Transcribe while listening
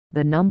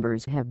The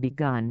numbers have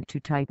begun to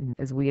tighten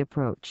as we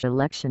approach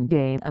Election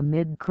Day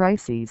amid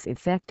crises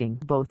affecting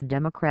both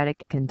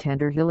Democratic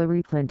contender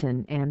Hillary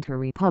Clinton and her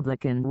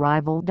Republican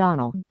rival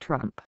Donald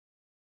Trump.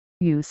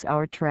 Use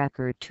our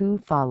tracker to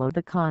follow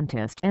the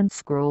contest and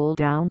scroll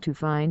down to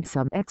find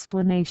some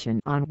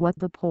explanation on what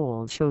the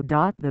polls show.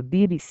 The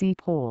BBC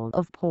poll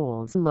of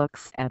polls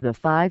looks at the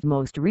 5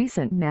 most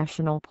recent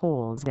national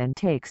polls and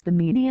takes the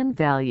median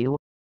value,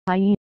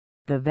 i.e.,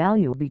 the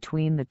value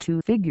between the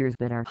two figures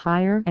that are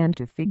higher and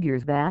two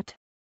figures that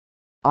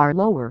are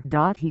lower.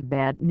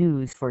 Bad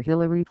news for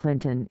Hillary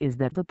Clinton is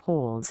that the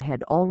polls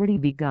had already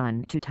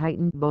begun to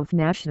tighten both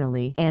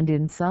nationally and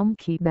in some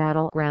key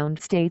battleground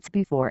states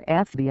before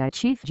FBI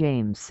Chief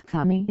James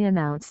Comey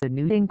announced a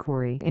new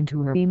inquiry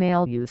into her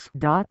email use.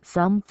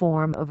 Some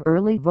form of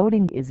early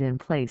voting is in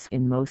place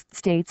in most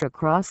states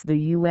across the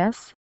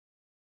U.S.,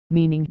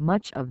 meaning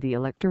much of the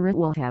electorate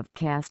will have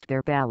cast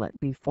their ballot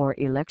before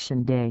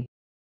Election Day.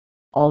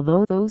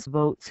 Although those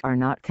votes are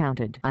not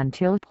counted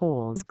until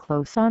polls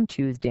close on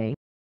Tuesday,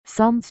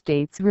 some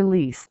states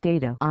release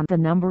data on the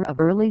number of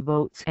early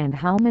votes and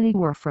how many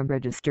were from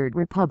registered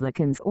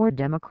Republicans or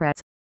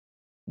Democrats.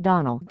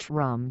 Donald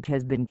Trump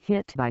has been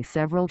hit by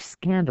several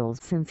scandals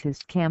since his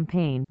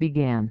campaign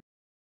began.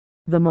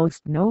 The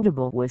most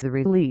notable was the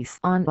release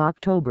on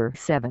October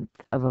 7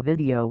 of a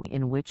video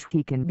in which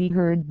he can be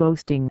heard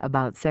boasting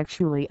about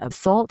sexually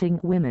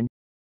assaulting women.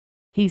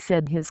 He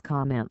said his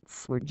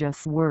comments were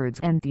just words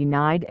and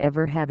denied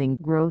ever having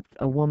groped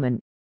a woman,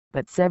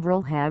 but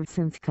several have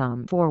since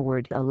come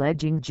forward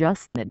alleging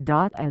just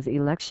that. As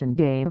Election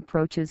Day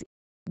approaches,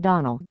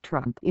 Donald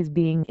Trump is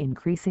being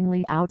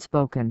increasingly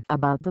outspoken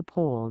about the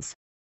polls,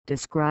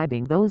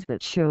 describing those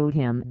that showed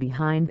him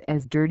behind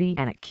as dirty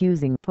and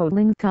accusing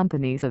polling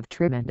companies of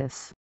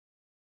tremendous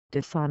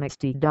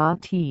dishonesty.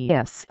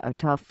 It's a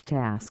tough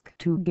task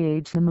to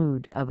gauge the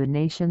mood of a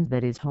nation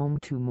that is home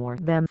to more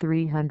than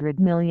 300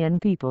 million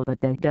people, but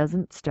that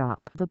doesn't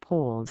stop the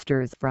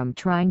pollsters from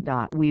trying.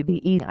 We've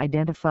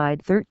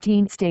identified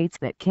 13 states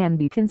that can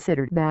be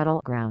considered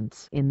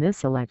battlegrounds in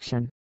this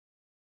election.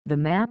 The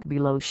map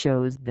below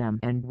shows them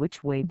and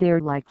which way they're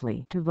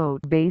likely to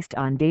vote based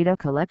on data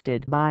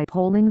collected by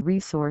polling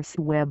resource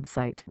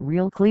website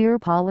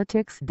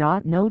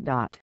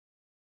realclearpolitics.no.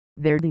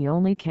 They're the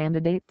only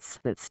candidates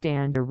that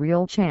stand a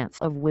real chance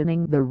of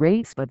winning the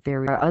race, but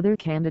there are other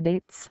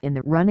candidates in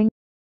the running.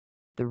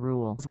 The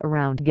rules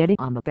around getting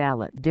on the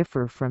ballot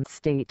differ from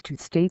state to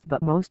state,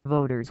 but most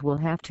voters will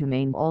have to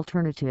name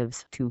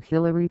alternatives to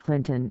Hillary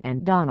Clinton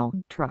and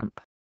Donald Trump.